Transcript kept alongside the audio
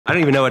I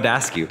don't even know what to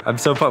ask you. I'm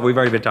so pumped. We've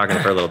already been talking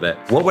for a little bit.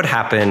 What would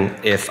happen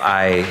if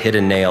I hit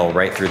a nail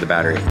right through the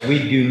battery? We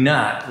do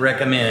not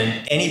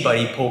recommend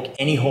anybody poke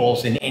any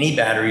holes in any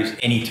batteries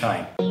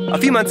anytime. A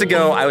few months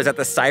ago, I was at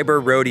the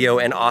Cyber Rodeo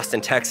in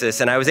Austin, Texas,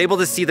 and I was able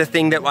to see the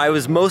thing that I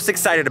was most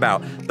excited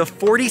about, the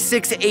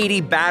 4680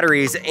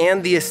 batteries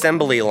and the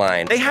assembly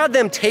line. They had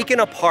them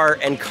taken apart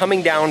and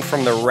coming down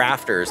from the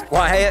rafters.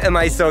 Why am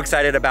I so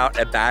excited about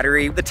a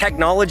battery? The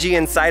technology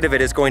inside of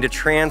it is going to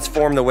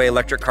transform the way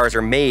electric cars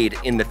are made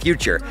in the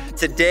future.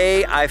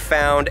 Today, I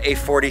found a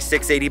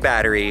 4680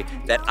 battery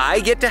that I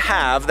get to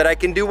have, that I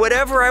can do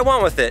whatever I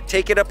want with it,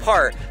 take it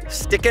apart,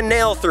 stick a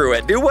nail through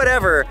it, do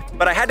whatever,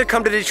 but I had to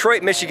come to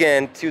Detroit,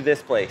 Michigan to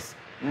this place,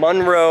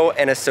 Munroe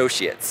and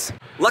Associates.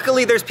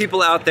 Luckily, there's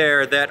people out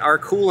there that are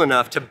cool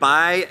enough to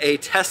buy a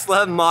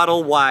Tesla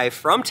Model Y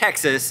from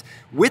Texas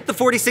with the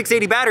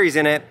 4680 batteries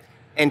in it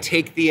and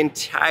take the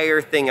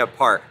entire thing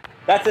apart.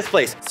 That's this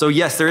place. So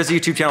yes, there is a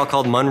YouTube channel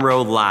called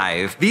Munroe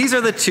Live. These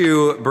are the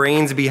two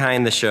brains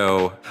behind the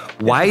show.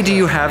 Why do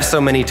you have so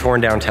many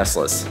torn down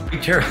Teslas? We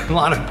tear a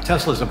lot of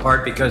Teslas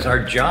apart because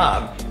our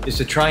job is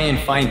to try and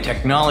find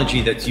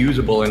technology that's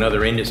usable in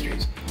other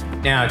industries.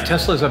 Now,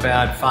 Tesla's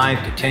about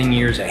 5 to 10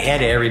 years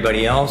ahead of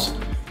everybody else,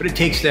 but it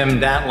takes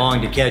them that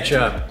long to catch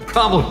up. The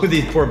problem with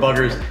these poor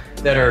buggers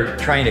that are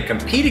trying to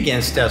compete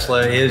against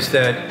Tesla is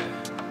that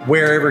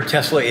wherever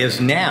Tesla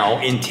is now,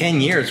 in 10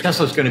 years,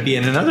 Tesla's going to be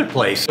in another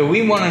place. So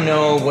we want to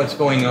know what's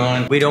going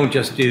on. We don't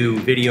just do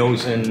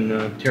videos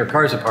and tear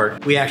cars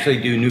apart. We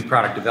actually do new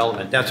product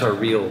development. That's our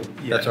real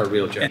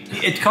job.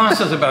 It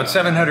costs us about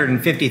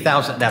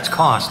 $750,000. That's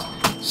cost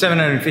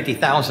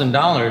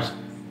 $750,000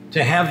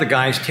 to have the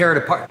guys tear it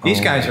apart.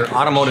 These guys are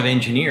automotive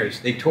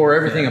engineers. They tore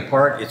everything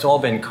apart. It's all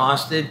been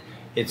costed.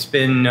 It's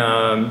been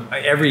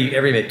every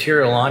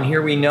material on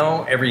here we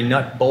know, every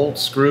nut, bolt,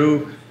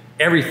 screw,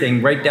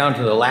 everything right down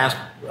to the last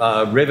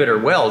rivet or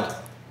weld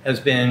has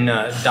been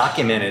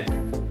documented.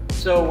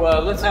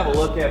 So let's have a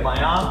look at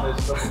my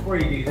office, but before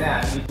you do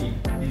that,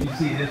 did you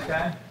see this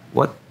guy?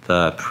 What,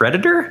 the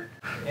Predator?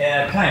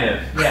 Yeah, kind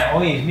of. Yeah,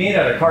 only he's made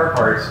out of car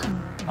parts.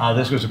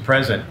 This was a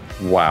present.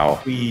 Wow.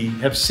 We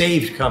have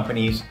saved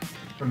companies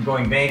from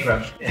going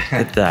bankrupt. Look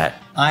at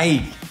that.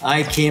 I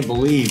can't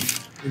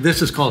believe,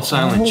 this is called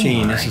silent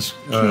chain. This is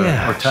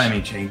or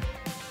timing chain.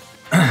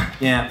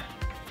 Yeah.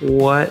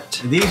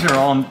 What? These are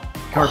all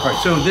car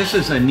parts. So this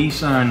is a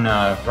Nissan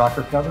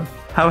rocker cover.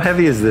 How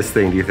heavy is this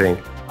thing, do you think?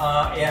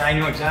 Yeah, I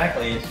know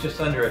exactly. It's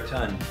just under a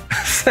ton.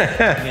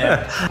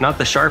 Yeah. Not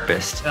the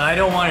sharpest. I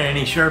don't want it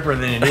any sharper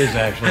than it is,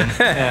 actually.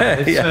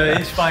 Yeah,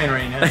 it's fine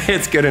right now.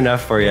 It's good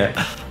enough for you.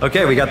 Yeah.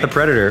 Okay, we got the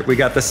Predator. We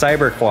got the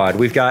Cyber Quad.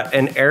 We've got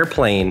an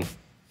airplane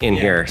in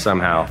here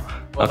somehow.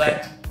 Well,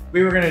 okay.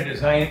 We were going to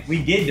design,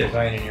 we did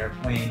design an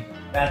airplane.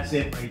 That's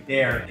it right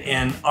there.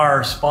 And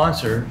our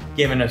sponsor,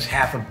 giving us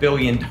 $500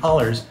 million,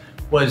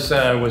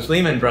 was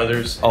Lehman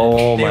Brothers.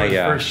 Oh my gosh. They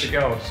were the first to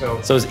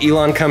go. So has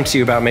Elon come to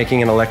you about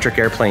making an electric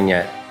airplane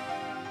yet?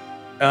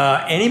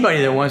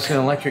 Anybody that wants an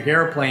electric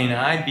airplane,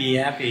 I'd be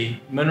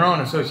happy. Munroe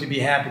and Associates would be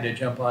happy to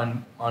jump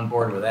on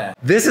board with that.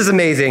 This is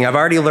amazing. I've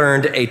already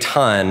learned a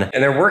ton,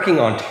 and they're working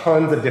on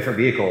tons of different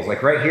vehicles.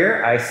 Like right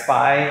here, I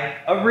spy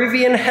a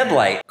Rivian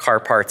headlight. Car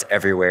parts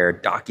everywhere,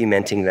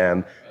 documenting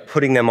them,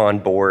 putting them on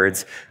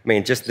boards. I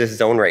mean, just this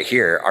zone right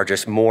here are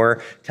just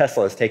more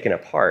Teslas taken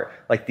apart.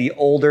 Like the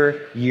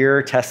older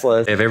year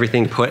Teslas, they have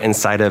everything put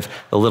inside of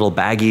the little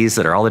baggies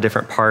that are all the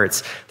different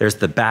parts. There's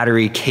the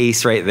battery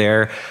case right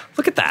there.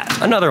 Look at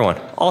that, another one,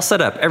 all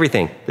set up,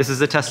 everything. This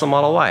is a Tesla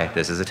Model Y.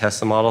 This is a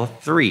Tesla Model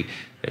 3.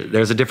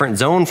 There's a different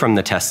zone from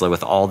the Tesla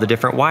with all the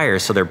different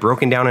wires. So they're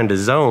broken down into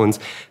zones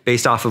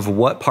based off of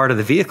what part of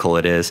the vehicle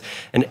it is.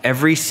 And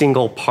every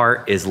single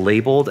part is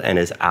labeled and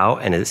is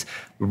out and is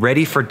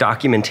ready for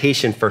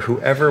documentation for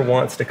whoever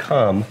wants to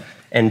come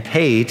and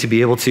pay to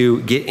be able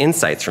to get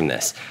insights from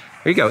this.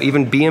 There you go,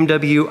 even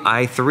BMW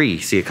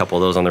i3, see a couple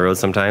of those on the road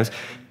sometimes.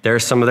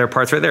 There's some of their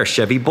parts right there.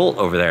 Chevy Bolt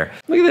over there.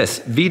 Look at this,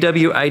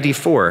 VW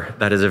ID4.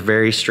 That is a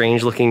very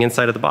strange looking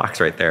inside of the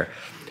box right there.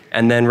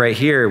 And then right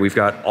here, we've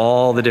got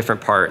all the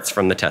different parts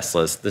from the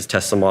Teslas. This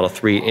Tesla Model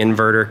 3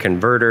 inverter,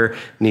 converter,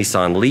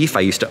 Nissan Leaf.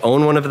 I used to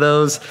own one of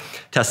those.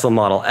 Tesla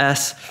Model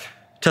S,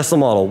 Tesla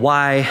Model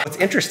Y. What's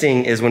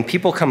interesting is when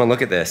people come and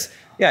look at this,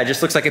 yeah, it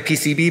just looks like a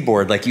PCB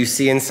board like you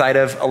see inside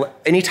of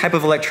any type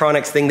of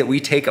electronics thing that we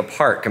take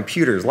apart,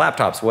 computers,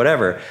 laptops,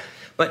 whatever.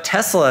 But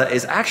Tesla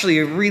is actually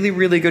a really,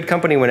 really good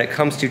company when it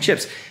comes to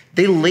chips.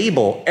 They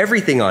label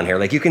everything on here.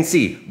 Like you can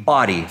see,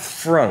 body,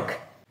 frunk.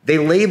 They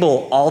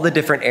label all the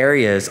different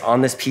areas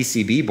on this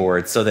PCB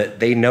board so that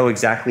they know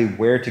exactly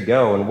where to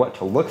go and what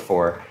to look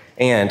for.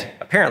 And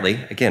apparently,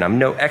 again, I'm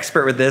no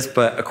expert with this,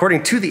 but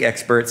according to the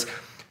experts,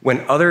 when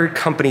other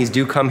companies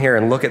do come here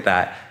and look at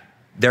that,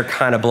 they're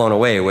kind of blown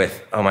away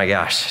with, oh my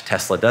gosh,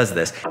 Tesla does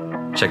this.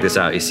 Check this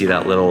out. You see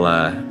that little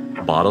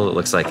bottle? It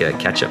looks like a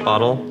ketchup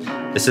bottle.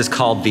 This is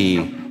called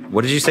the,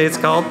 what did you say it's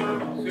called?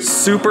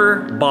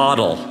 Super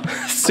Bottle.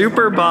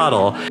 Super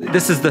Bottle.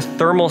 This is the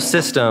thermal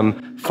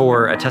system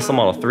for a Tesla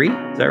Model 3,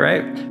 is that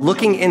right?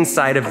 Looking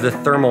inside of the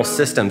thermal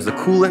systems, the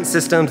coolant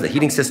systems, the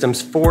heating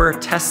systems for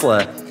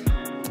Tesla,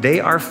 they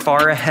are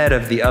far ahead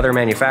of the other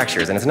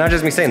manufacturers. And it's not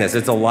just me saying this,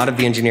 it's a lot of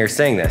the engineers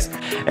saying this.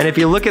 And if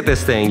you look at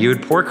this thing, you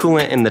would pour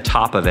coolant in the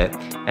top of it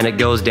and it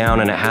goes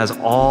down and it has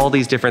all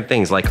these different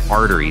things like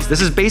arteries.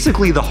 This is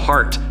basically the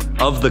heart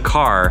of the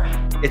car.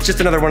 It's just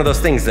another one of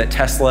those things that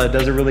Tesla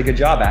does a really good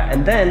job at.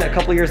 And then a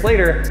couple years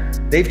later,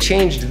 they've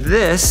changed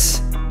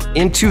this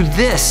into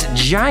this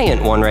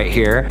giant one right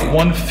here.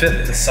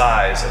 1/5 the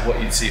size of what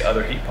you'd see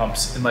other heat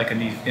pumps in like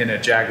in a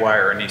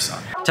Jaguar or a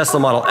Nissan. Tesla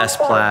Model S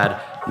Plaid,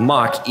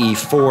 Mach-E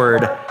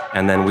Ford,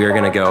 and then we are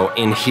gonna go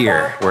in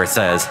here where it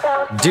says,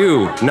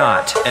 do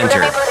not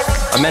enter.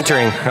 I'm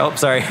entering, oh,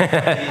 sorry.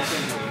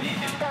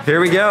 Here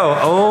we go,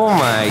 oh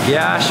my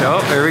gosh, oh,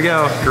 there we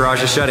go.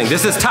 Garage is shutting.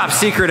 This is top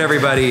secret,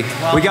 everybody.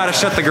 We gotta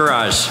shut the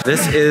garage.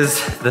 This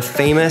is the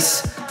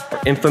famous,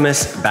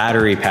 infamous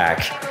battery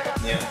pack.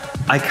 Yeah.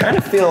 I kind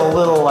of feel a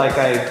little like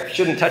I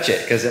shouldn't touch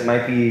it because it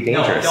might be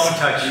dangerous. No, don't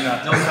touch it.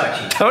 Don't touch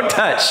it. Don't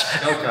touch.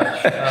 Don't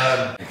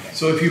touch.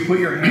 So if you put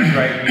your hand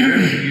right here,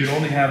 you'd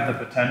only have the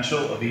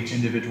potential of each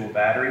individual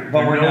battery.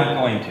 But we're not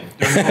going to.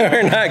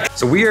 We're not.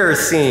 So we are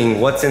seeing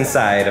what's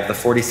inside of the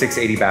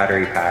 4680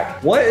 battery pack.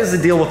 What is the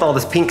deal with all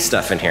this pink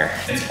stuff in here?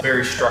 It's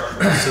very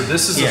structural. So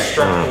this is a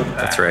structural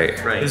pack. That's right.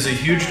 This is a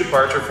huge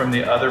departure from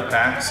the other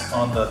packs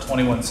on the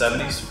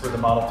 2170s for the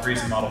Model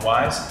 3s and Model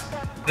Ys.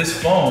 This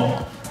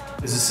foam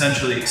is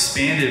essentially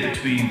expanded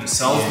between the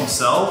cells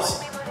themselves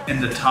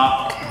and the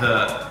top of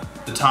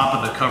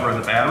the cover of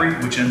the battery,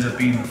 which ends up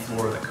being the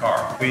floor of the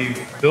car. We've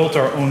built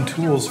our own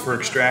tools for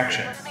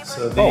extraction.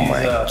 So these, Oh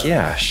my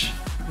gosh.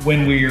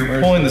 when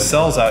we're pulling the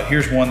cells out,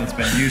 here's one that's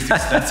been used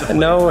extensively.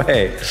 No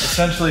way.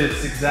 Essentially,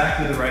 it's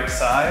exactly the right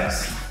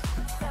size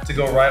to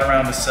go right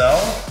around the cell,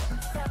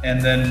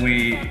 and then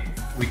we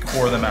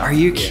core them out. Are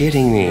you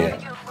kidding me?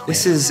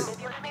 This is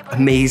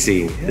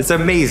amazing. It's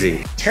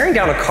amazing. Tearing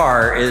down a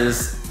car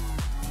is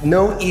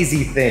no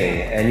easy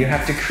thing, and you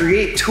have to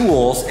create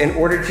tools in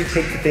order to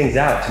take the things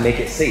out to make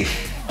it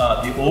safe.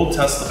 The old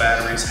Tesla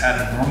batteries had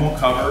a normal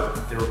cover.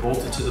 They were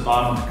bolted to the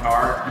bottom of the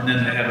car, and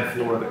then they had the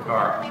floor of the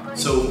car.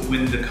 So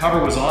when the cover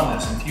was on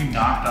this, and if you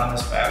knocked on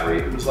this battery,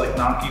 it was like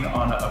knocking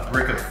on a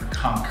brick of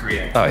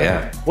concrete. Oh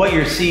yeah. What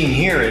you're seeing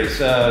here is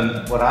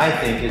what I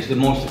think is the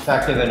most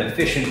effective and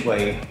efficient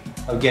way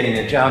of getting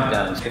the job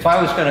done. If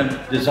I was going to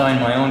design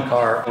my own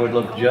car, it would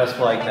look just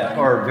like that,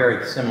 or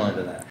very similar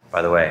to that.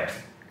 By the way,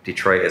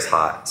 Detroit is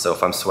hot, so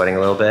if I'm sweating a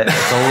little bit,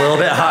 it's a little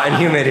bit hot and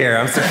humid here.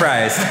 I'm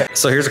surprised.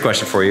 So here's a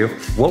question for you.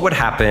 What would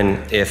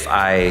happen if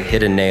I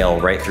hit a nail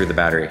right through the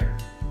battery?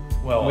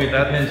 Well, It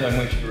depends on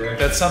which direction.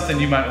 that's something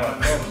you might want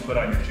to put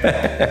on your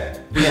channel.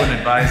 We wouldn't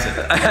advise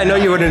it. I know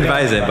you wouldn't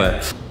advise it,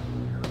 but.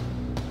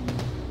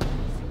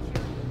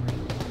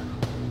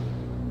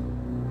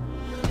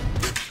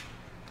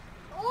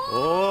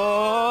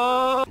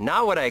 Oh,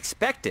 not what I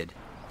expected.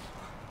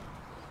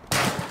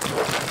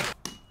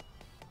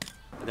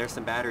 There's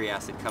some battery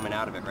acid coming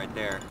out of it right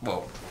there.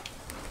 Whoa.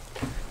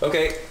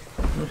 Okay.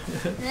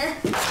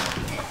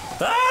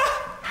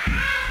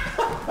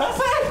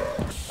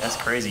 That's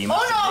crazy. You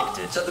must have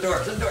nicked it. Shut the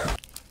door, shut the door.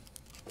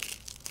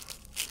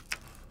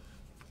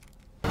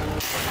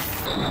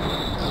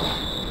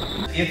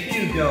 If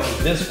you go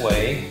this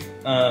way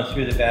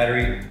through the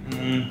battery,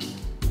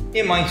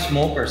 it might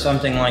smoke or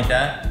something like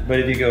that. But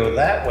if you go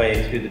that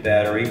way through the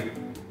battery,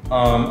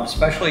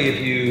 especially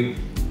if you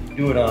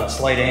do it on a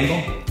slight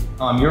angle,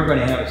 you're going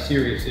to have a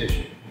serious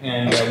issue.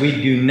 And we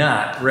do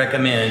not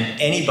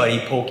recommend anybody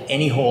poke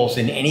any holes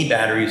in any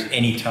batteries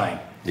anytime.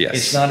 Yes.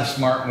 It's not a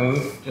smart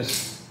move.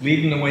 Just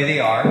leave them the way they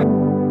are.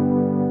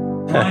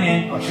 Come on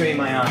in, I'll show you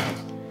my office.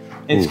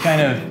 It's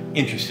kind of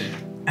interesting.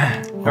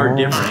 Or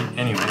different,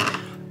 anyway.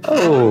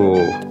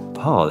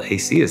 Oh, the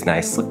AC is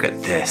nice. Look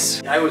at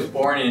this. I was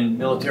born in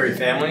military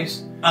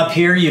families. Up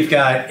here you've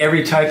got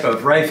every type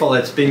of rifle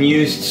that's been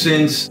used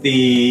since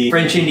the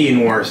French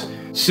Indian Wars.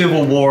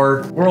 Civil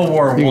War, World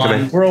War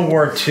I, World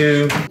War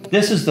II.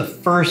 This is the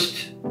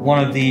first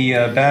one of the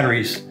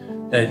batteries,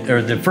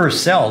 or the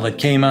first cell that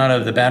came out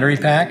of the battery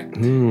pack.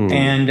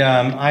 And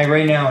I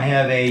right now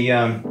have a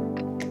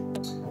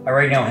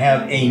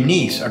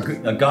niece, a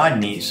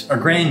godniece, a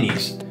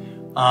grandniece,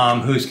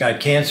 who's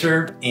got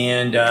cancer,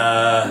 and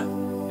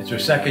it's her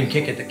second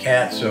kick at the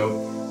cat.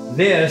 So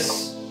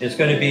this is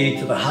going to be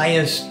to the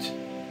highest,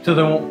 to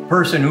the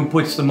person who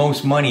puts the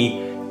most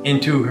money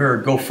into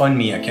her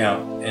GoFundMe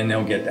account, and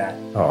they'll get that.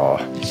 Oh.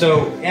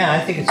 So yeah, I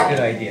think it's a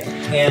good idea.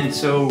 And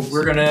so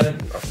we're gonna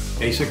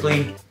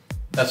basically,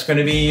 that's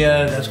gonna be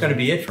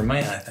it for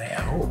my,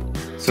 I hope.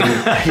 So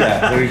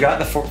yeah, so we got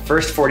the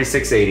first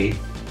 4680.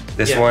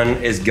 This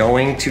one is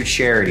going to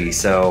charity.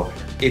 So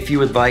if you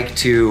would like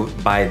to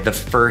buy the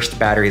first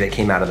battery that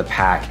came out of the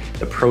pack,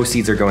 the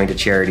proceeds are going to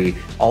charity.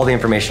 All the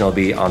information will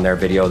be on their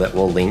video that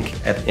we'll link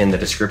in the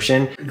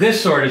description.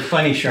 This sword is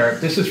plenty sharp.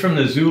 This is from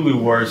the Zulu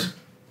Wars.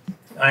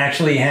 I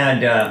actually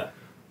had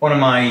one of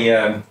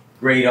my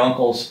great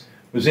uncles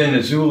was in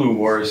the Zulu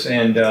Wars,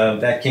 and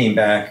that came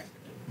back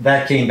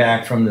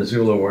from the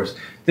Zulu Wars.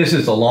 This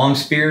is the long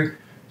spear.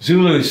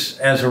 Zulus,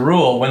 as a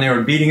rule, when they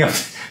were beating up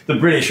the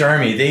British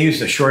Army, they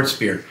used a short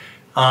spear.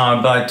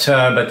 But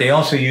they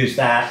also use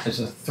that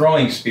as a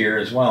throwing spear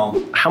as well.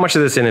 How much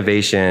of this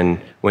innovation,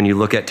 when you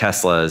look at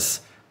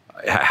Tesla's,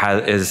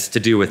 is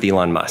to do with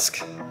Elon Musk?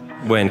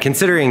 When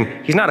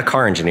considering he's not a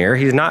car engineer,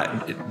 he's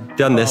not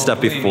done this stuff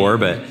before,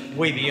 but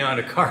way beyond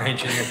a car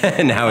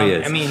engineer. Now he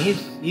is. I mean,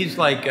 he's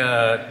like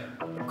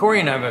Corey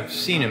and I have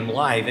seen him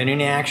live and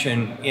in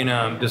action in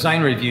a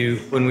design review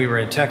when we were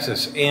in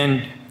Texas,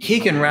 and he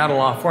can rattle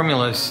off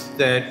formulas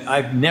that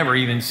I've never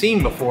even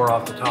seen before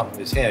off the top of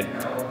his head.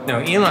 Now,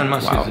 Elon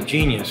Musk is a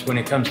genius when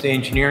it comes to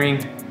engineering,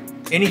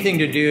 anything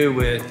to do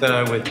with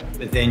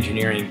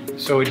engineering.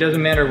 So it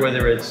doesn't matter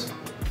whether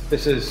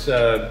this is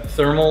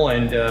thermal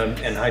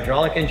and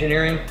hydraulic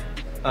engineering.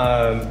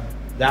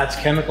 That's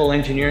chemical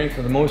engineering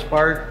for the most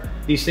part.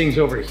 These things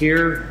over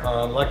here,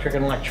 electric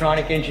and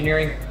electronic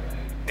engineering,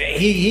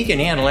 he can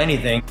handle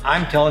anything.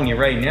 I'm telling you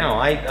right now,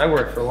 I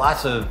work for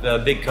lots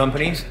of big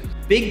companies.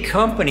 Big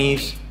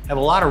companies have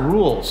a lot of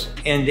rules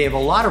and they have a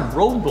lot of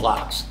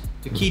roadblocks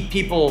to keep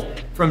people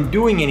from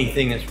doing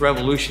anything that's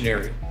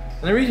revolutionary.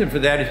 And the reason for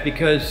that is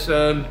because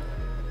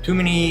too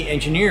many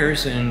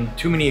engineers and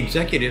too many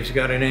executives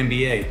got an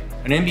MBA.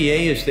 An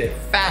MBA is the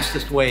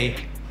fastest way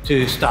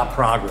to stop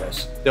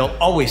progress. They'll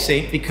always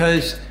say,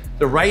 because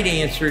the right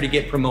answer to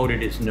get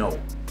promoted is no.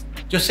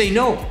 Just say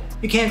no.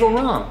 You can't go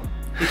wrong.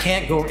 You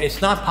can't go,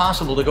 it's not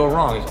possible to go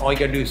wrong. All you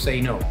gotta do is say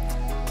no.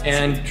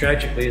 And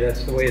tragically,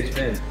 that's the way it's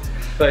been.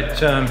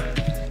 But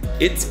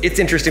it's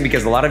interesting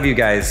because a lot of you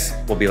guys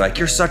will be like,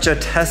 you're such a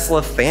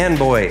Tesla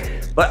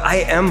fanboy. But I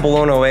am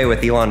blown away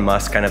with Elon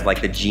Musk, kind of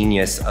like the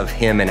genius of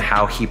him and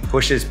how he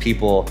pushes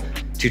people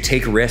to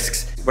take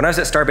risks. When I was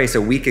at Starbase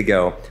a week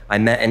ago, I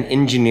met an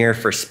engineer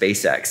for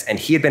SpaceX, and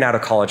he had been out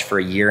of college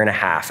for 1.5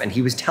 years, and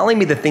he was telling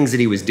me the things that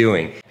he was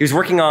doing. He was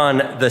working on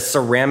the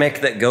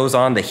ceramic that goes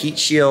on the heat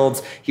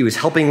shields. He was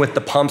helping with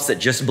the pumps that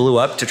just blew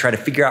up to try to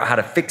figure out how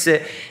to fix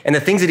it. And the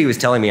things that he was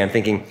telling me, I'm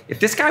thinking, if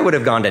this guy would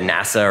have gone to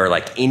NASA or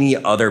like any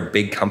other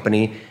big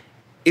company,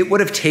 it would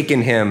have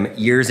taken him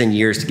years and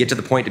years to get to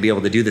the point to be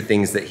able to do the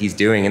things that he's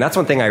doing. And that's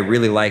one thing I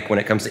really like when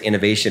it comes to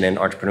innovation and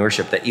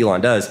entrepreneurship that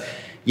Elon does.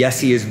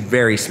 Yes, he is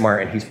very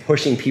smart and he's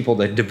pushing people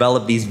to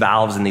develop these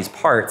valves and these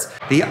parts.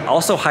 He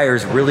also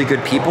hires really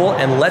good people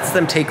and lets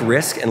them take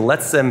risk and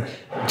lets them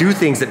do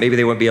things that maybe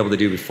they wouldn't be able to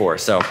do before.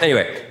 So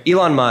anyway,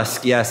 Elon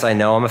Musk, yes, I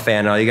know, I'm a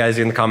fan. All you guys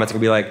in the comments will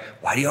be like,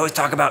 why do you always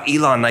talk about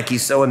Elon like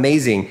he's so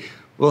amazing?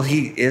 Well,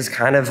 he is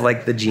kind of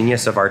like the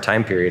genius of our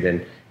time period,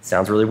 and it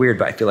sounds really weird,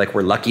 but I feel like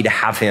we're lucky to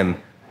have him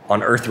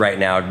on Earth right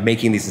now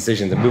making these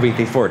decisions and moving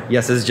things forward.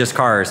 Yes, it's just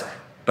cars,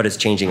 but it's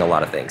changing a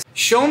lot of things.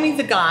 Show me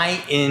the guy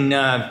in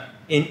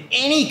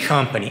any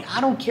company,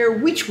 I don't care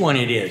which one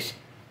it is,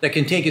 that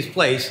can take his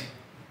place,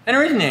 and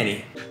there isn't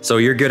any. So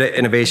you're good at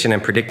innovation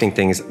and predicting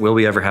things. Will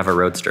we ever have a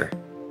Roadster?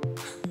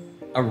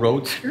 A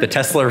Roadster? The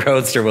Tesla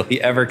Roadster, will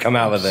he ever come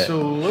out with it?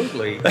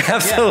 Absolutely.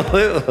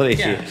 Absolutely.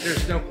 Yeah,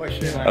 there's no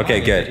question in my Okay,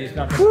 mind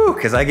good. Whew,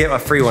 because I get a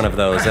free one of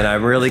those, and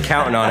I'm really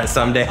counting on it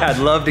someday. I'd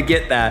love to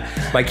get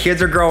that. My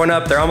kids are growing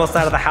up. They're almost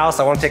out of the house.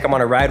 I want to take them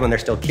on a ride when they're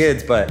still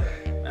kids, but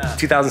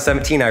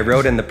 2017, I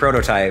rode in the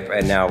prototype,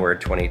 and now we're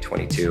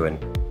 2022, and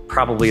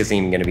probably isn't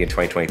even gonna be in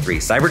 2023.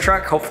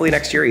 Cybertruck, hopefully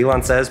next year,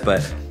 Elon says, but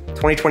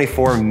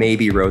 2024,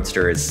 maybe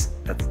Roadster is,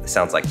 that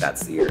sounds like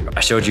that's the year. I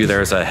showed you there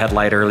was a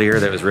headlight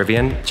earlier that was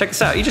Rivian. Check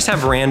this out, you just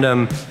have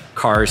random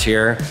cars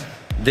here.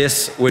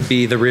 This would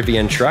be the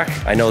Rivian truck.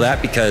 I know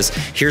that because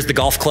here's the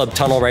golf club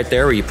tunnel right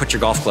there where you put your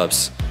golf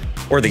clubs,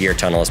 or the gear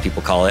tunnel as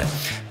people call it.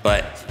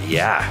 But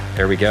yeah,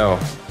 there we go.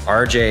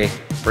 RJ,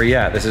 where you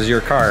at? This is your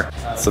car.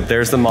 So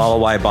there's the Model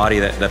Y body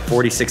that the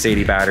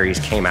 4680 batteries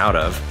came out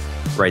of.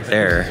 Right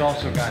there. It's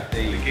also got the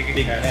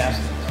Giga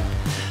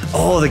castings.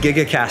 Oh, the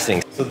Giga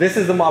casting. So this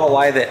is the Model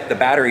Y that the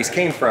batteries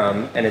came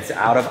from, and it's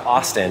out of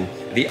Austin.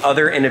 The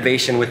other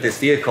innovation with this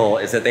vehicle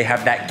is that they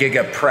have that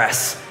Giga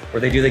press,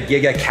 where they do the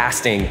Giga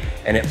casting,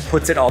 and it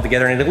puts it all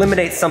together, and it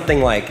eliminates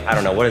something like, I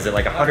don't know, what is it,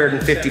 like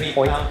 150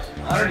 points?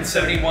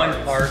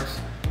 171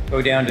 parts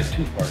go down to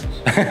 2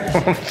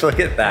 parts. Look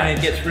at that. And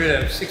it gets rid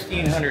of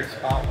 1,600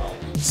 spot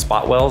wells.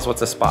 Spot wells?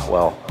 What's a spot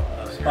well?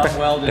 Spot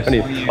weld is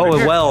oh,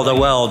 a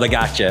weld, I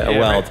gotcha, yeah, a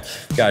weld.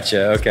 Right.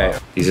 Gotcha, okay.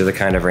 These are the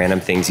kind of random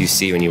things you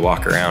see when you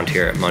walk around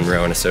here at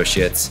Munroe and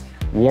Associates.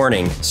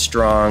 Warning,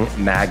 strong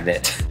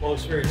magnet.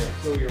 Closer to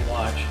throw your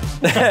watch.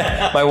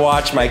 My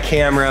watch, my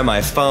camera,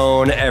 my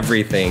phone,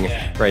 everything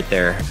right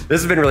there.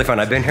 This has been really fun.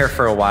 I've been here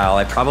for a while.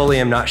 I probably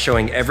am not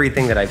showing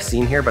everything that I've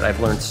seen here, but I've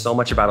learned so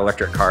much about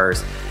electric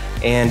cars.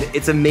 And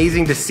it's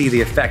amazing to see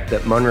the effect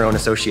that Munroe and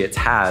Associates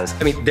has.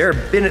 I mean,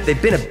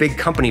 they've been a big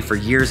company for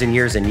years and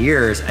years and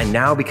years, and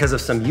now because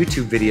of some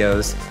YouTube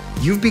videos,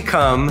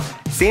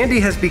 Sandy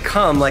has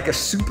become like a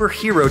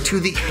superhero to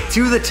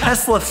the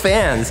Tesla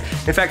fans.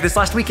 In fact, this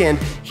last weekend,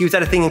 he was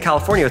at a thing in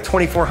California with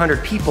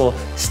 2,400 people,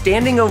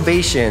 standing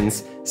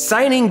ovations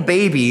signing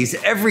babies,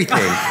 everything,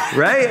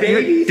 right?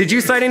 Did you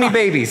sign any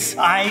babies?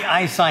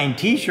 I signed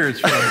T-shirts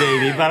for a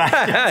baby, but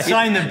I didn't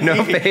sign the baby.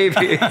 No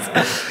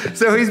babies.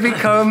 So he's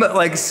become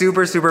like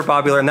super, super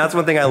popular. And that's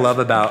one thing I love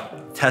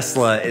about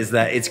Tesla is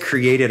that it's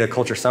created a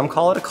culture. Some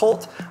call it a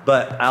cult,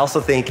 but I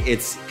also think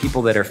it's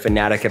people that are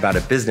fanatic about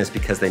a business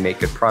because they make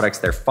good products,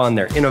 they're fun,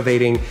 they're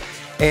innovating.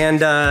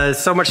 And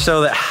so much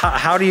so that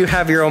how do you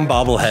have your own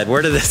bobblehead?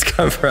 Where did this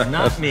come from?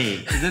 Not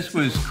me. This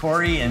was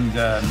Corey and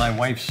my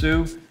wife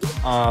Sue.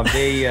 I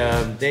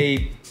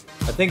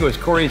think it was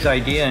Corey's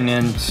idea, and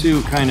then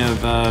Sue kind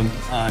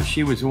of,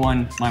 she was the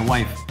one, my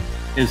wife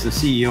is the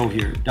CEO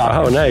here. Doctor.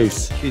 Oh,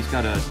 nice. She's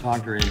got a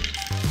doctorate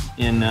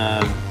in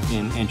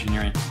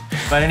engineering.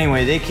 But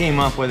anyway, they came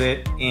up with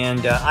it,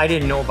 and I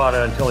didn't know about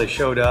it until they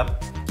showed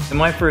up. And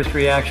my first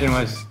reaction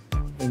was,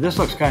 this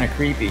looks kind of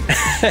creepy.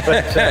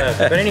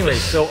 But anyway,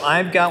 so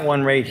I've got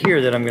one right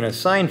here that I'm going to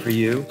sign for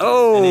you.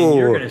 Oh. And then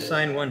you're going to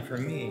sign one for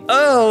me.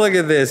 Oh, look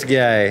at this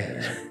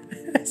guy.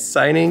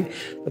 Signing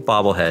the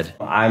bobblehead.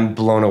 I'm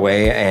blown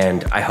away,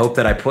 and I hope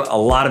that I put a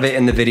lot of it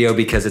in the video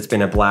because it's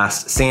been a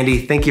blast.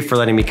 Sandy, thank you for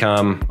letting me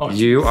come. Oh,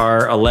 you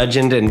are a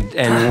legend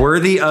and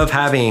worthy of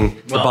having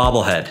the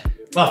bobblehead.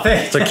 Well,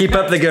 thanks. So keep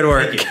up the good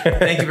work.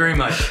 Thank you very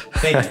much.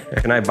 Thank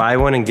you. Can I buy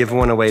one and give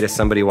one away to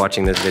somebody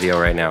watching this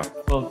video right now?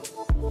 Well,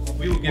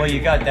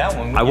 you got that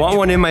one. I want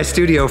one in my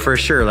studio for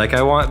sure. Like,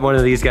 I want one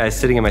of these guys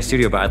sitting in my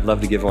studio, but I'd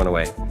love to give one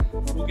away.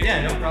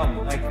 Yeah, no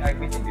problem.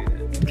 We can do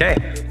that. Okay.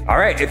 All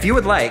right. If you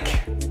would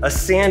like a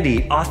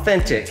Sandy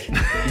authentic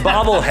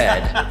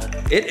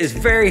bobblehead, it is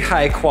very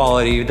high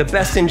quality. The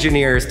best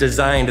engineers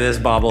designed this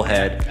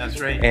bobblehead. That's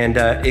right. And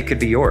it could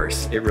be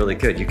yours. It really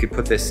could. You could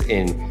put this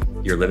in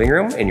your living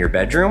room, in your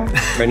bedroom,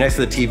 right next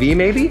to the TV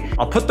maybe.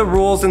 I'll put the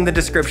rules in the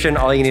description.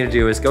 All you need to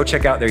do is go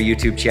check out their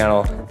YouTube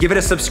channel, give it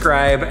a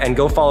subscribe, and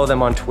go follow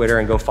them on Twitter,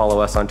 and go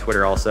follow us on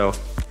Twitter also.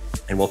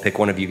 And we'll pick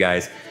one of you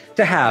guys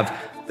to have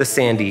the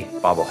Sandy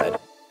bobblehead.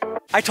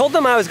 I told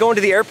them I was going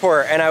to the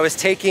airport and I was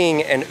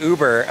taking an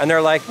Uber, and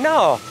they're like,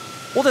 no,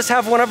 we'll just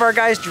have one of our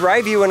guys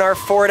drive you in our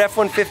Ford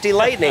F-150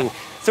 Lightning.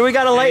 So we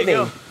got a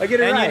Lightning. I get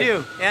it right. And you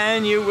do,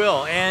 and you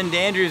will. And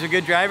Andrew's a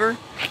good driver,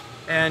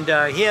 and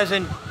he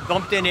hasn't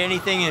bumped into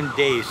anything in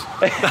days.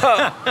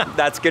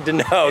 That's good to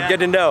know, yeah, good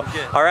to know.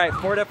 Good. All right,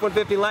 Ford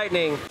F-150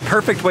 Lightning.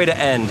 Perfect way to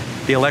end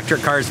the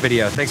electric cars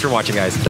video. Thanks for watching, guys.